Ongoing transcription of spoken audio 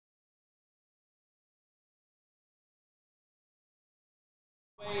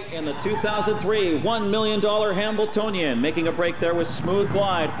In the 2003 $1 million Hambletonian, making a break there with smooth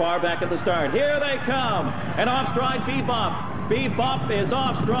glide far back at the start. Here they come, and off stride Bebop. Bebop is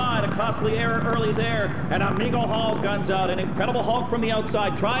off stride, a costly error early there, and Amigo Hall guns out. An incredible Hulk from the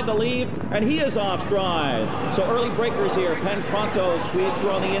outside, tried to leave, and he is off stride. So early breakers here. Penn Pronto squeezed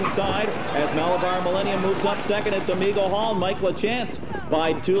through on the inside as Malabar Millennium moves up second. It's Amigo Hall, Mike Lachance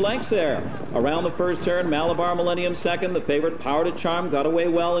by 2 lengths there. Around the first turn, Malabar Millennium second. The favorite Power to Charm got away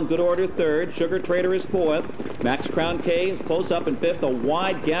well in good order third. Sugar Trader is fourth. Max Crown K is close up in fifth. A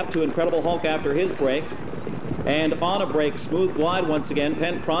wide gap to Incredible Hulk after his break. And on a break, smooth glide once again.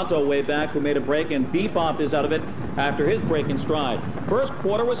 Penn Pronto way back, who made a break, and Bebop is out of it after his break in stride. First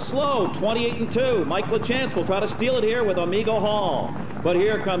quarter was slow, 28-2. Mike Lachance will try to steal it here with Amigo Hall. But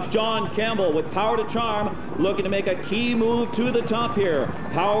here comes John Campbell with Power to Charm, looking to make a key move to the top here.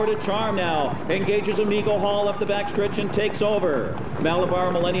 Power to Charm now engages Amigo Hall up the backstretch and takes over.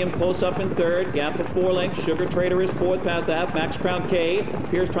 Malabar Millennium close up in third, gap of 4 lengths. Sugar Trader is fourth past the half. Max Crown K,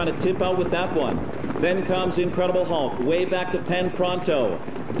 here's trying to tip out with that one. Then comes Incredible Hulk, way back to Penn Pronto,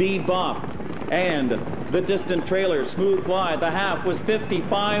 Bebop, and the distant trailer, Smooth Glide. The half was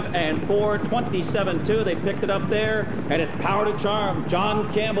 55 and 4, 27-2. They picked it up there, and it's Power to Charm.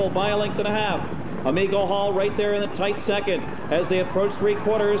 John Campbell by a length and a half. Amigo Hall right there in the tight second as they approach 3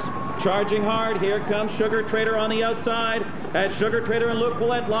 quarters. Charging hard. Here comes Sugar Trader on the outside. As Sugar Trader and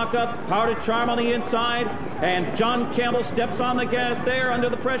Ouellette lock up. Power to Charm on the inside. And John Campbell steps on the gas there under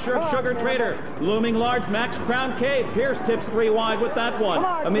the pressure of Sugar Trader. Looming large, Max Crown K. Pierce tips 3 wide with that one.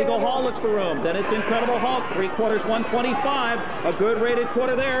 Amigo Hall looks for room. Then it's Incredible Hulk. 3 quarters, 125. A good rated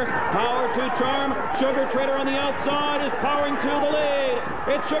quarter there. Power to Charm. Sugar Trader on the outside is powering to the lead.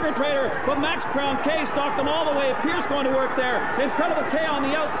 It's Sugar Trader, but Max Crown K stalked them all the way. Pierce going to work there. Incredible K on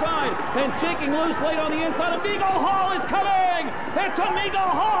the outside. And shaking loose late on the inside. Amigo Hall is coming! It's Amigo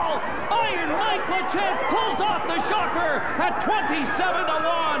Hall! Iron Mike Lachance pulls off the shocker at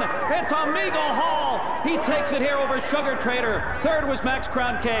 27-1. It's Amigo Hall. He takes it here over Sugar Trader. Third was Max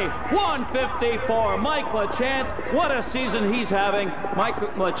Crown K. 154. Mike Lachance. What a season he's having. Mike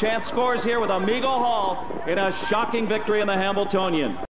Lachance scores here with Amigo Hall in a shocking victory in the Hambletonian.